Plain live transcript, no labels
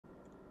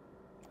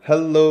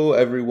Hello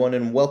everyone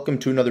and welcome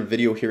to another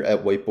video here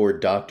at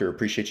Whiteboard Doctor.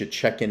 Appreciate you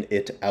checking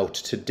it out.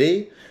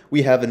 Today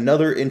we have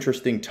another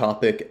interesting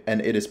topic and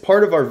it is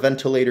part of our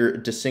Ventilator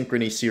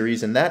Dyssynchrony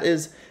series, and that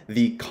is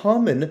the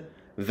common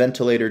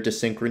ventilator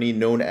dysynchrony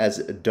known as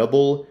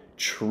double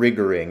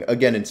triggering.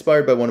 Again,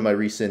 inspired by one of my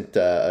recent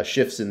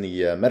shifts in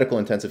the medical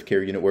intensive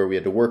care unit where we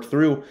had to work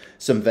through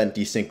some vent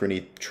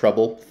desynchrony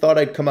trouble. Thought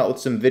I'd come out with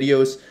some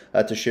videos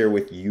to share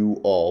with you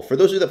all. For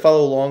those of you that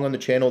follow along on the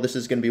channel, this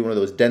is going to be one of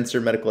those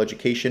denser medical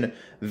education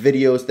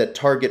videos that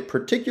target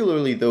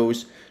particularly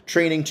those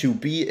training to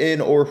be in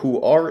or who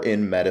are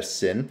in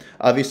medicine.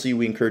 Obviously,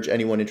 we encourage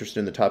anyone interested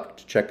in the topic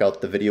to check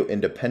out the video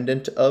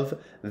independent of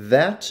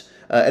that.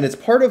 And it's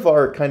part of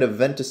our kind of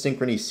vent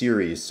desynchrony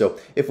series. So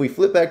if we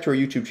flip back to our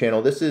YouTube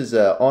channel, this is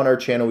on our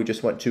channel. We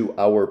just went to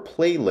our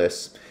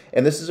playlists,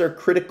 and this is our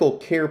critical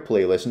care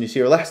playlist. And you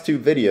see our last two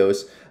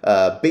videos,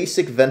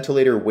 basic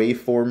ventilator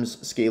waveforms,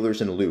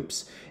 scalars, and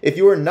loops. If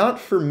you are not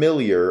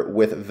familiar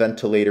with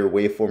ventilator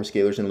waveform,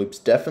 scalars, and loops,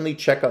 definitely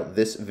check out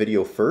this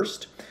video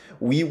first.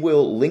 We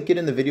will link it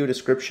in the video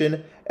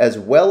description as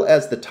well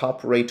as the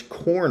top right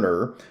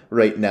corner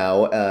right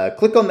now.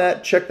 Click on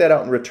that, check that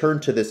out, and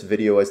return to this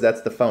video as that's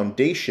the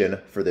foundation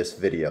for this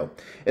video.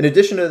 In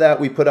addition to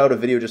that, we put out a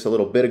video just a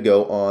little bit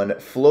ago on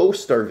flow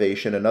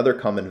starvation, another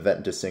common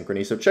vent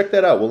dysynchrony. So check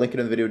that out. We'll link it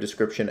in the video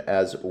description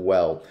as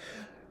well.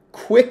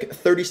 Quick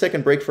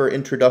 30-second break for our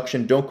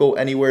introduction. Don't go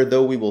anywhere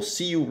though. We will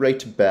see you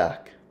right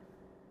back.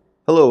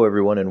 Hello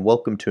everyone and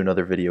welcome to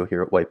another video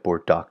here at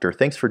Whiteboard Doctor.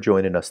 Thanks for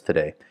joining us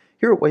today.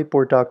 Here at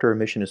Whiteboard Doctor, our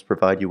mission is to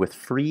provide you with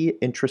free,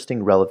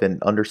 interesting,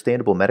 relevant,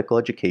 understandable medical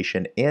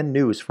education and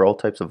news for all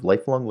types of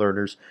lifelong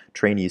learners,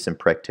 trainees, and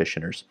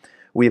practitioners.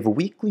 We have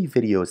weekly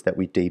videos that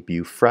we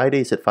debut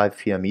Fridays at 5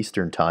 p.m.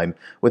 Eastern Time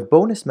with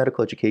bonus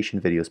medical education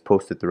videos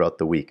posted throughout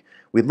the week.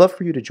 We'd love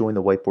for you to join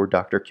the Whiteboard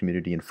Doctor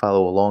community and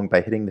follow along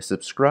by hitting the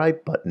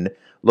subscribe button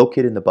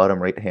located in the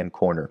bottom right-hand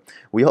corner.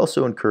 We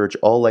also encourage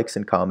all likes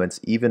and comments,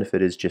 even if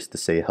it is just to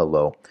say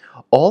hello.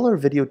 All our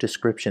video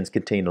descriptions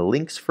contain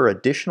links for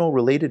additional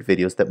related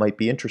videos that might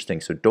be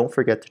interesting, so don't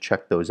forget to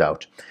check those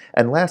out.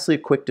 And lastly, a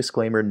quick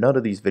disclaimer, none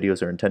of these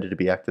videos are intended to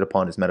be acted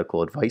upon as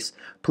medical advice.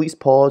 Please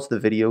pause the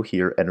video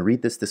here and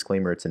read this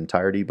disclaimer in its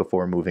entirety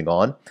before moving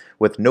on.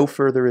 With no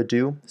further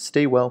ado,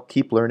 stay well,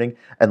 keep learning,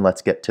 and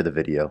let's get to the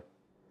video.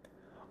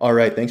 All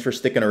right, thanks for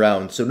sticking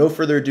around. So no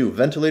further ado,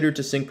 ventilator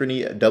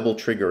dysynchrony double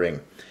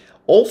triggering.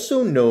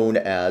 Also known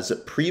as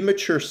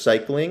premature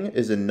cycling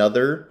is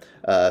another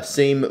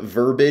same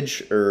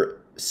verbiage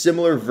or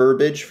similar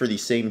verbiage for the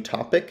same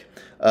topic.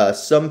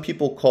 Some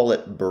people call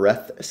it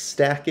breath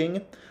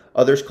stacking.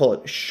 Others call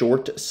it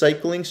short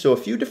cycling. So a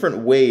few different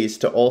ways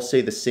to all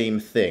say the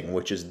same thing,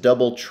 which is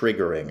double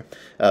triggering.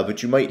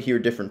 But you might hear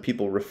different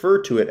people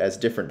refer to it as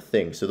different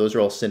things. So those are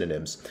all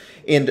synonyms.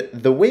 And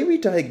the way we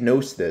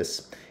diagnose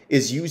this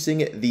is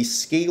using the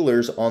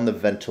scalars on the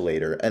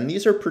ventilator. And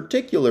these are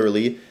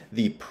particularly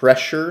the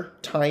pressure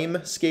time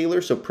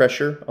scalar, so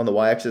pressure on the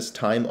y-axis,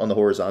 time on the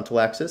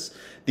horizontal axis,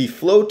 the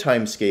flow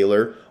time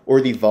scalar,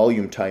 or the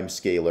volume time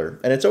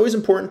scalar. And it's always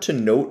important to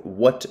note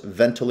what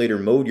ventilator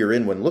mode you're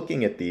in when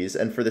looking at these.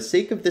 And for the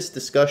sake of this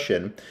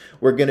discussion,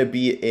 we're going to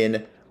be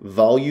in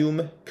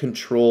volume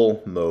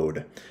control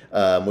mode,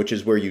 which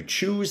is where you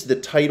choose the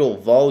tidal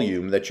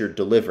volume that you're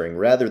delivering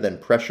rather than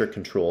pressure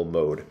control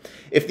mode.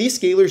 If these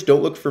scalars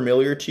don't look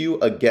familiar to you,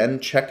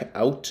 again, check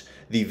out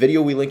the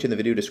video we linked in the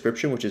video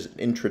description, which is an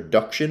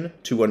introduction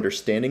to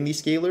understanding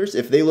these scalars.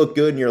 If they look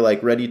good and you're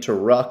like ready to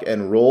rock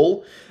and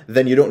roll,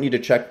 then you don't need to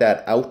check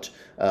that out,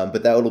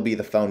 but that will be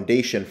the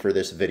foundation for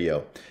this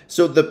video.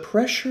 So the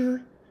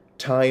pressure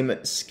time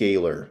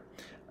scalar.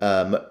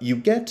 You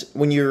get,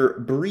 when you're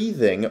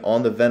breathing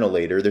on the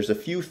ventilator, there's a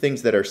few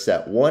things that are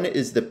set. One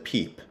is the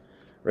PEEP,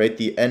 right?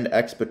 The end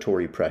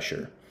expiratory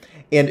pressure.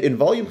 And in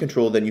volume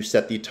control, then you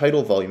set the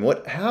tidal volume.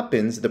 What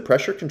happens, the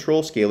pressure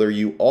control scalar,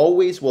 you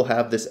always will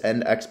have this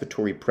end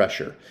expiratory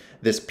pressure,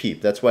 this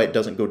PEEP. That's why it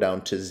doesn't go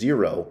down to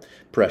zero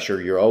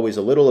pressure. You're always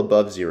a little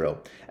above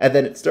zero. And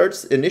then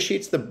it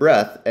initiates the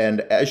breath.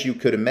 And as you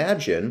could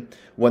imagine,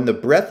 when the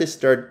breath is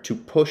started to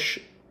push,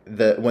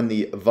 when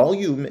the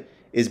volume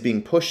is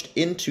being pushed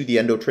into the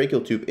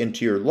endotracheal tube,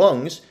 into your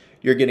lungs,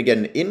 you're going to get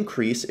an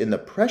increase in the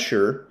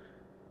pressure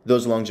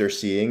those lungs are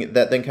seeing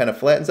that then kind of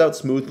flattens out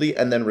smoothly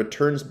and then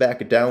returns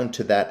back down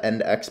to that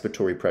end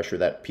expiratory pressure,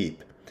 that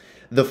PEEP.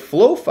 The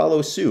flow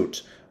follows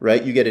suit,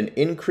 right? You get an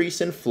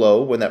increase in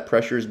flow when that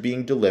pressure is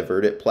being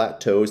delivered, it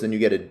plateaus, then you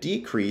get a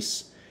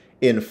decrease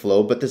in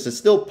flow, but this is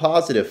still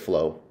positive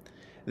flow.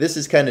 This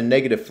is kind of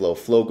negative flow,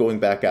 flow going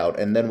back out.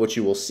 And then what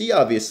you will see,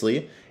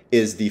 obviously,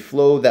 is the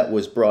flow that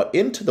was brought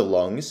into the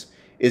lungs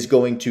is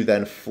going to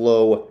then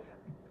flow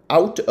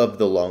out of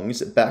the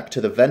lungs back to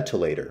the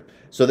ventilator.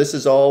 So this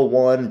is all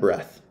one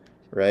breath,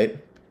 right?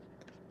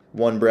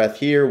 One breath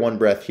here,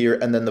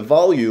 and then the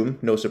volume,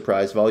 no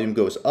surprise, volume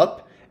goes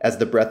up as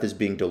the breath is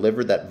being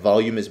delivered. That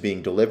volume is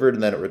being delivered,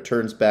 and then it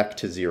returns back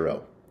to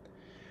zero.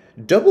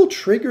 Double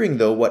triggering,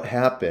 though, what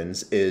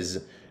happens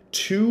is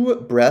two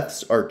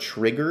breaths are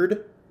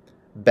triggered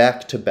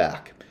back to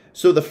back.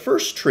 So the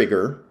first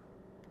trigger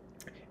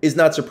is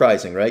not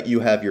surprising, right? You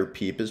have your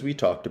PEEP, as we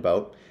talked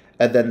about,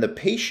 and then the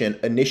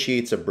patient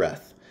initiates a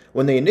breath.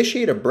 When they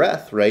initiate a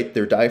breath, right,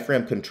 their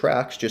diaphragm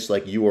contracts just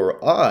like you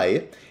or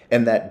I,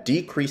 and that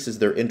decreases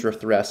their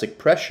intrathoracic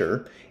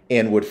pressure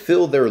and would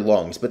fill their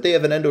lungs, but they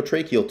have an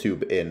endotracheal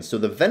tube in. So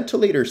the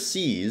ventilator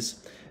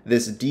sees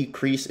this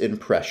decrease in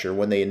pressure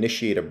when they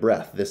initiate a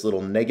breath, this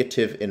little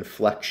negative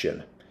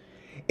inflection.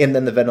 And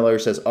then the ventilator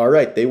says, all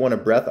right, they want a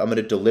breath, I'm going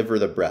to deliver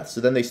the breath.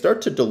 So then they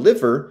start to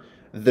deliver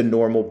the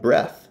normal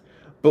breath.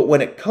 But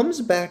when it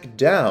comes back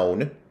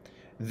down,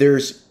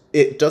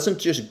 it doesn't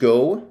just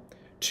go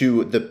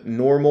to the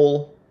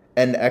normal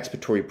end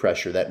expiratory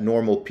pressure, that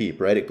normal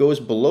PEEP, right? It goes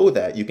below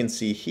that, you can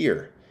see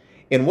here.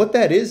 And what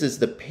that is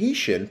the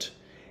patient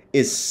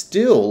is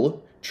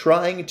still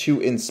trying to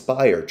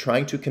inspire,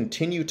 trying to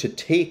continue to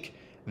take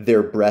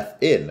their breath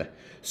in.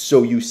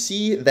 So you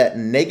see that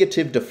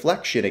negative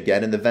deflection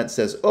again, and the vent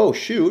says, oh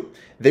shoot,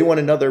 they want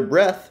another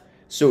breath,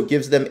 so it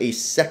gives them a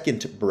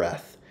second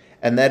breath.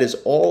 And that is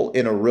all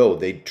in a row.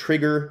 They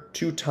trigger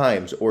 2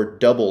 times or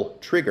double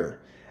trigger.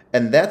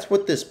 And that's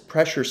what this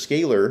pressure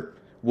scalar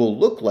will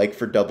look like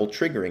for double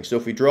triggering. So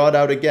if we draw it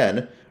out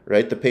again,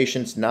 right, the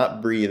patient's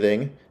not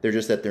breathing, they're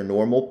just at their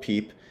normal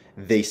PEEP.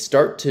 They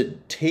start to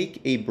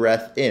take a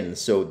breath in.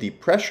 So the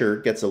pressure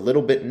gets a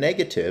little bit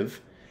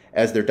negative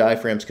as their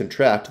diaphragms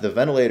contract. The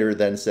ventilator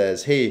then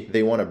says, hey,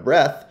 they want a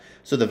breath.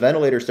 So the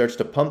ventilator starts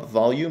to pump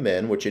volume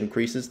in, which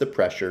increases the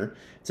pressure.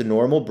 It's a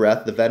normal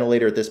breath. The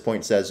ventilator at this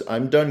point says,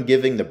 I'm done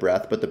giving the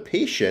breath, but the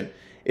patient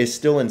is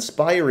still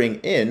inspiring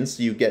in,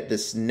 so you get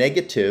this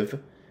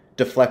negative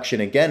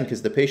deflection again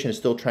because the patient is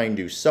still trying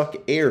to suck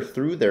air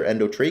through their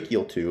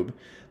endotracheal tube.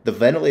 The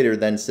ventilator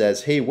then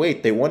says, hey,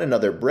 wait, they want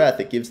another breath.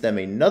 It gives them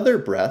another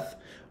breath,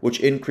 which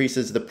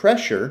increases the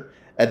pressure,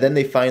 and then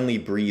they finally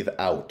breathe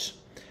out.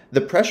 The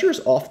pressure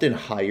is often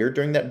higher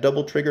during that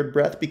double triggered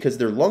breath because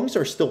their lungs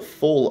are still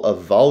full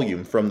of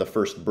volume from the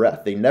first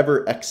breath. They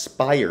never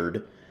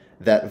expired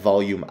that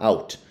volume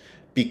out.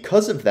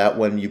 Because of that,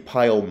 when you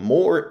pile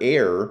more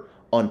air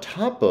on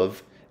top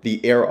of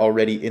the air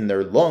already in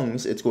their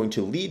lungs, it's going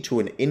to lead to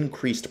an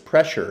increased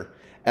pressure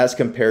as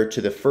compared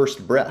to the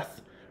first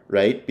breath,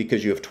 right?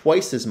 Because you have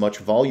twice as much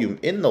volume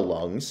in the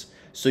lungs,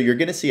 so you're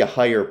going to see a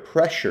higher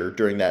pressure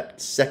during that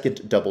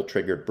second double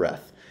triggered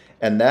breath.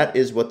 And that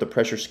is what the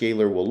pressure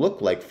scalar will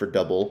look like for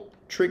double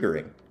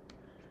triggering.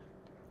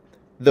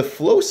 The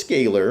flow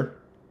scalar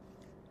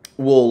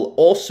will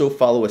also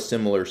follow a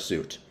similar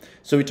suit.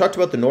 So we talked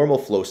about the normal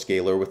flow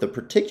scalar with a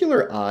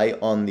particular eye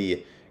on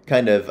the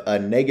kind of a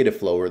negative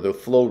flow, or the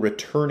flow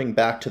returning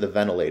back to the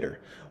ventilator.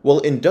 Well,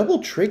 in double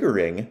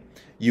triggering,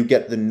 you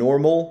get the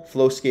normal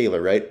flow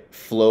scalar, right?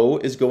 Flow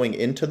is going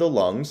into the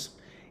lungs,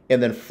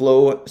 and then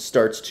flow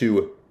starts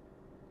to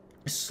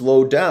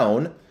slow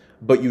down,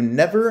 but you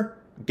never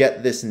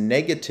get this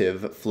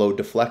negative flow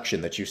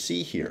deflection that you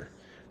see here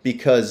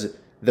because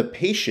the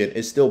patient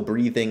is still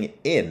breathing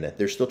in.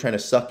 They're still trying to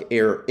suck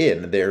air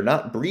in. They're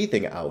not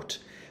breathing out.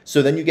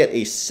 So then you get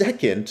a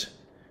second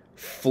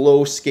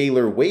flow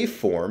scalar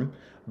waveform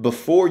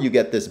before you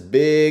get this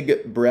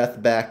big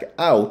breath back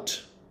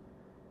out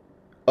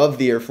of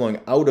the air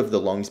flowing out of the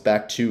lungs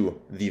back to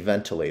the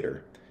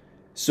ventilator.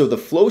 So the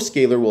flow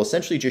scalar will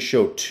essentially just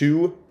show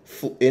 2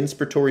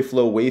 inspiratory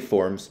flow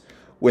waveforms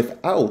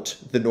without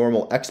the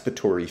normal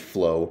expiratory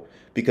flow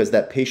because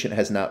that patient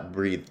has not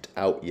breathed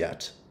out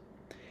yet.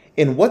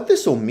 And what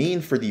this will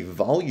mean for the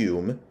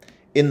volume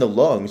in the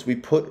lungs, we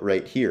put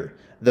right here.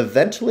 The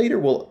ventilator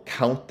will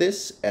count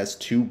this as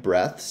 2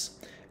 breaths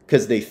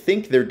because they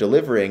think they're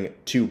delivering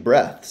 2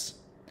 breaths.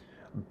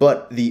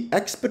 But the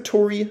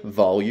expiratory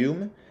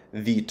volume,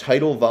 the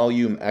tidal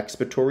volume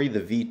expiratory,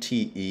 the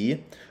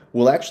VTE,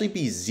 will actually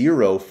be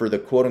 0 for the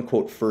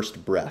quote-unquote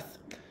first breath,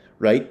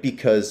 right?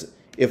 Because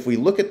if we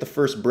look at the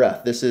first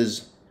breath,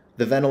 the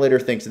ventilator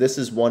thinks this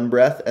is 1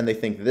 breath, and they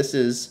think this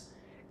is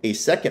a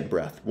second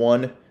breath,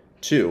 1,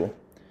 2.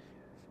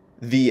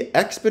 The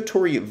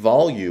expiratory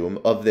volume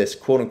of this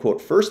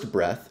quote-unquote first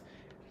breath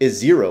is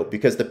 0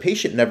 because the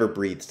patient never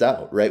breathes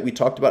out, right? We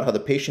talked about how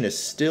the patient is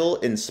still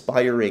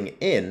inspiring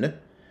in,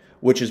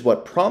 which is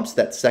what prompts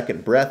that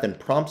second breath and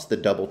prompts the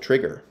double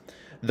trigger.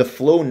 The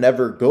flow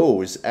never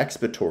goes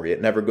expiratory.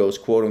 It never goes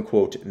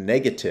quote-unquote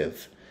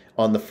negative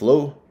on the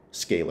flow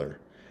scalar.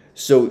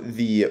 So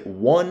the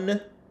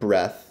 1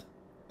 breath,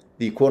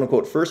 the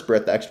quote-unquote first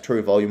breath, the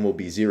expiratory volume will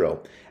be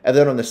 0. And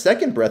then on the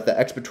second breath, the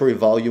expiratory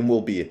volume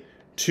will be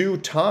 2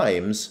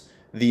 times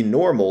the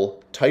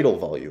normal tidal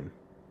volume,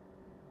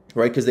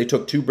 right? Because they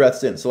took 2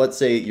 breaths in. So let's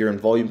say you're in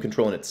volume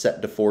control and it's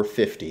set to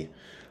 450.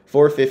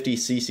 450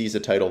 cc's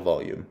of tidal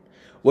volume.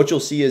 What you'll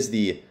see is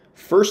the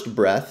first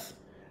breath,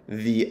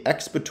 the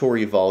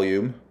expiratory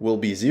volume will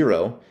be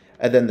 0.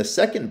 And then the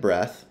second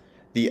breath,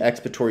 the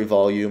expiratory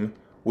volume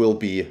will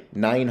be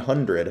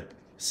 900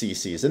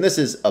 cc's. And this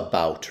is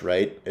about,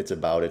 right? It's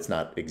about, it's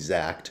not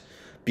exact.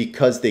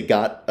 Because they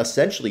got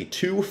essentially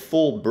 2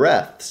 full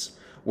breaths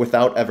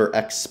without ever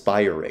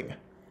expiring.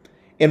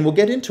 And we'll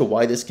get into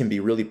why this can be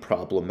really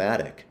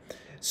problematic.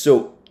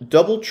 So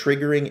double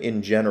triggering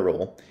in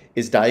general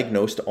is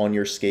diagnosed on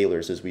your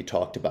scalars, as we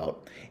talked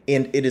about.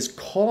 And it is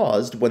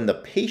caused when the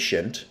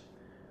patient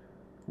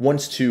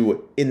wants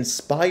to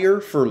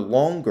inspire for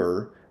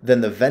longer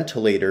than the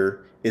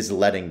ventilator is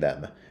letting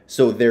them.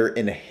 So their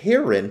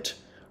inherent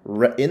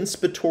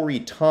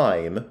inspiratory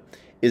time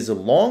is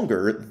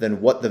longer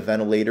than what the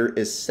ventilator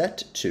is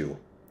set to.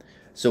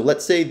 So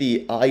let's say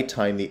the I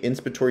time, the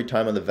inspiratory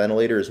time on the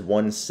ventilator is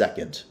 1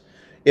 second.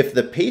 If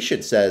the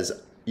patient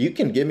says, you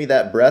can give me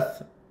that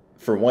breath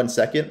for 1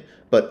 second,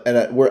 but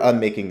I'm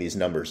making these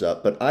numbers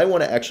up, but I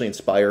want to actually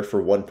inspire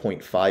for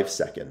 1.5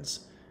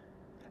 seconds.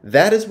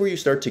 That is where you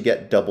start to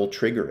get double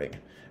triggering,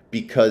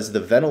 because the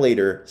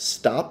ventilator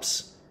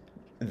stops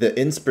the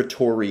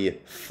inspiratory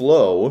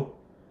flow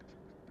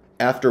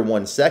after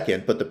 1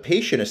 second, but the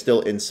patient is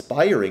still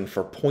inspiring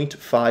for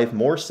 0.5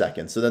 more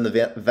seconds. So then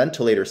the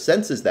ventilator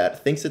senses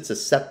that, thinks it's a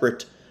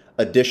separate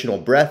additional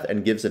breath,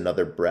 and gives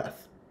another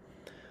breath.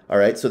 All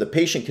right, so the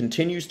patient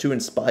continues to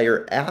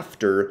inspire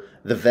after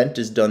the vent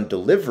is done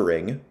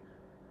delivering,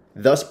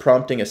 thus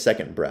prompting a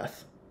second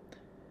breath.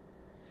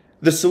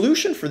 The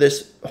solution for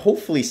this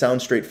hopefully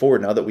sounds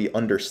straightforward now that we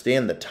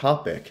understand the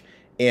topic,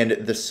 and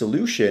the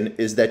solution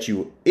is that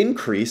you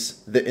increase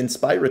the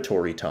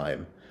inspiratory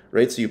time,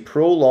 right? So you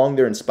prolong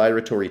their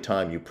inspiratory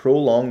time, you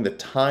prolong the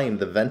time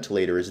the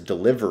ventilator is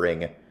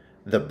delivering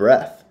the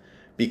breath.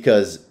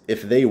 Because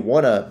if they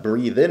want to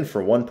breathe in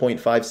for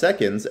 1.5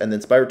 seconds and the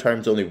inspiratory time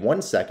is only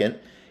 1 second,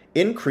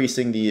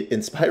 increasing the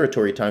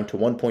inspiratory time to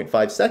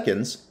 1.5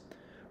 seconds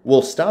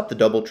will stop the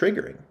double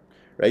triggering,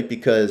 right?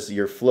 Because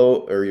your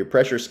flow or your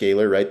pressure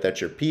scaler, right,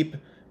 that's your PEEP,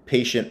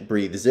 patient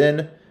breathes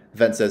in,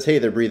 vent says, hey,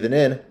 they're breathing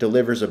in,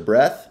 delivers a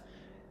breath.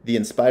 The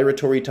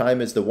inspiratory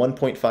time is the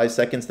 1.5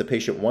 seconds the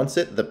patient wants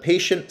it. The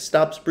patient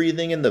stops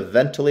breathing in, the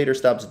ventilator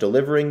stops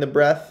delivering the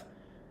breath,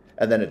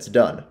 and then it's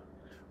done.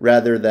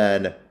 Rather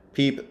than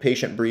PEEP,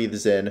 patient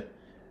breathes in,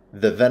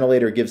 the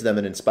ventilator gives them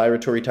an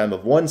inspiratory time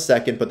of 1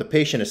 second, but the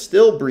patient is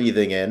still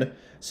breathing in,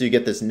 so you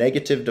get this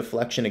negative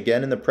deflection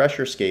again in the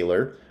pressure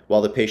scaler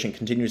while the patient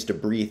continues to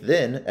breathe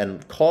in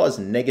and cause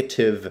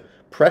negative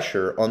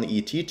pressure on the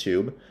ET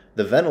tube.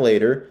 The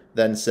ventilator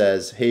then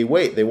says, hey,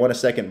 wait, they want a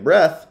second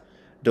breath,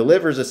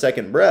 delivers a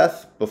second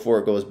breath before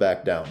it goes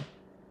back down,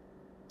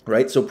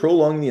 right? So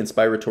prolonging the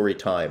inspiratory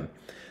time.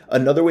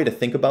 Another way to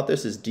think about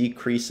this is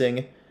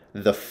decreasing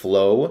the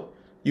flow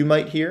you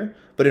might hear,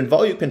 but in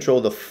volume control,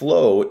 the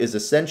flow is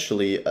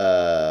essentially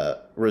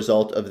a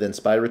result of the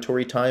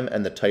inspiratory time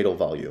and the tidal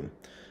volume.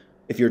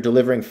 If you're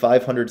delivering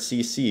 500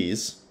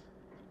 cc's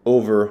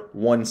over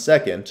 1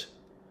 second,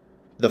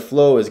 the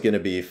flow is going to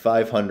be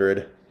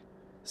 500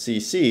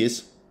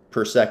 cc's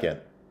per second,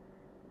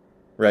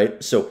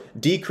 right? So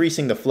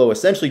decreasing the flow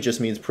essentially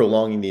just means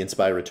prolonging the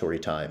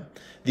inspiratory time.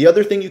 The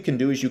other thing you can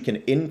do is you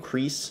can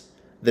increase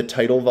the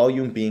tidal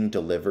volume being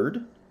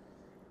delivered,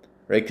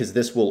 right? Because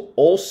this will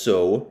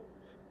also,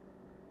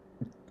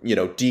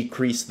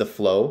 decrease the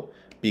flow.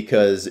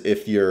 Because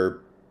if you're,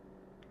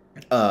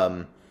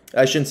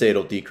 I shouldn't say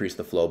it'll decrease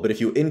the flow, but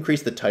if you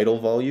increase the tidal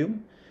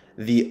volume,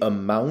 the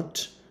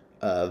amount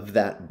of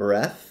that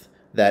breath,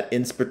 that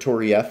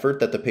inspiratory effort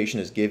that the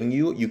patient is giving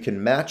you, you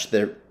can match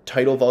the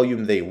tidal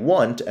volume they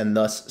want and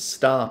thus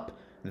stop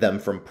them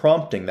from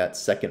prompting that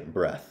second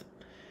breath.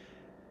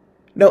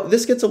 Now,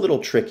 this gets a little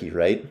tricky,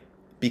 right?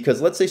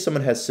 Because let's say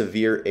someone has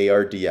severe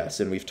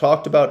ARDS, and we've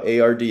talked about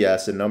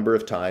ARDS a number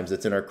of times.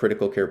 It's in our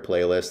critical care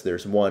playlist.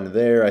 There's one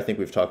there. I think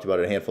we've talked about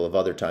it a handful of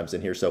other times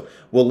in here. So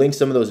we'll link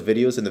some of those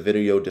videos in the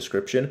video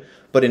description.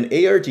 But in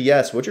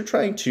ARDS, what you're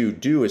trying to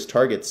do is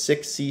target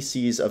 6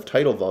 cc's of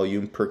tidal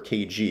volume per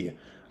kg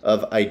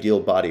of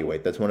ideal body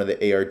weight. That's one of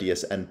the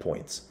ARDS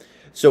endpoints.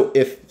 So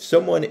if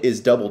someone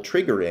is double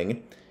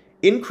triggering,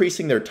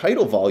 increasing their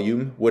tidal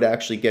volume would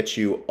actually get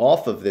you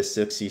off of this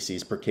 6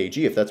 cc's per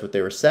kg if that's what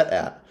they were set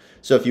at.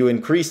 So if you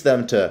increase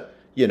them to,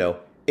 8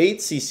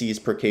 cc's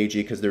per kg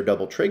because they're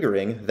double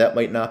triggering, that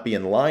might not be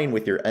in line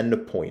with your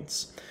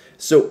endpoints.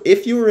 So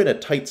if you are in a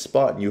tight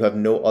spot and you have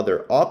no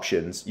other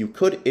options, you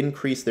could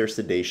increase their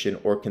sedation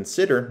or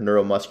consider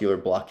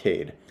neuromuscular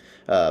blockade,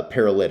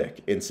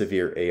 paralytic in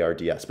severe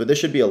ARDS. But this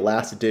should be a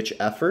last-ditch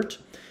effort.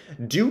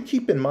 Do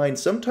keep in mind,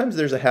 sometimes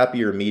there's a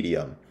happier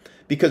medium.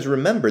 Because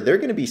remember, they're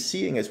going to be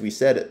seeing, as we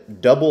said,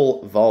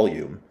 double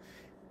volume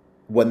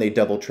when they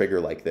double trigger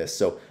like this.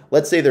 So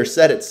let's say they're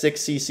set at 6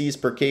 cc's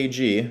per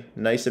kg,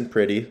 nice and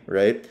pretty,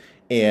 right?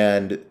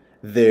 And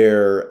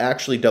they're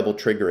actually double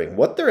triggering.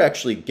 What they're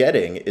actually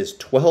getting is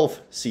 12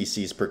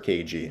 cc's per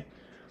kg,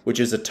 which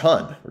is a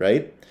ton,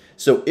 right?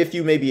 So if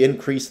you maybe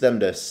increase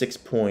them to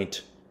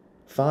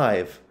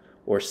 6.5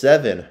 or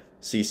 7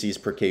 cc's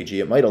per kg,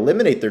 it might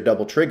eliminate their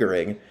double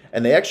triggering,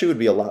 and they actually would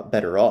be a lot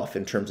better off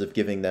in terms of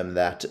giving them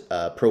that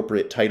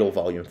appropriate tidal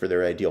volume for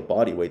their ideal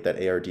body weight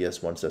that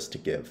ARDS wants us to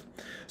give.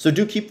 So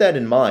do keep that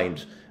in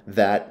mind,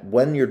 that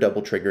when you're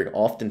double triggering,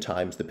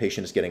 oftentimes the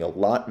patient is getting a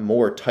lot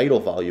more tidal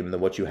volume than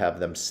what you have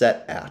them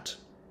set at.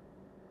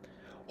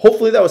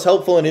 Hopefully that was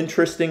helpful and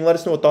interesting. Let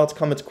us know what thoughts,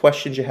 comments,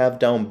 questions you have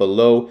down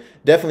below.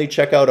 Definitely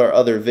check out our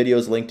other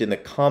videos linked in the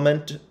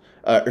comment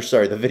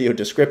the video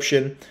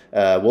description.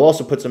 We'll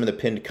also put some in the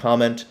pinned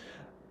comment.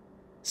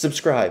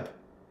 Subscribe,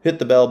 hit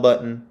the bell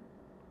button,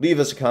 leave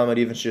us a comment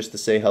even if it's just to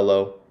say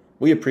hello.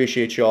 We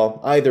appreciate y'all.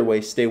 Either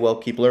way, stay well,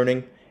 keep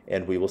learning,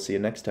 and we will see you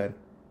next time.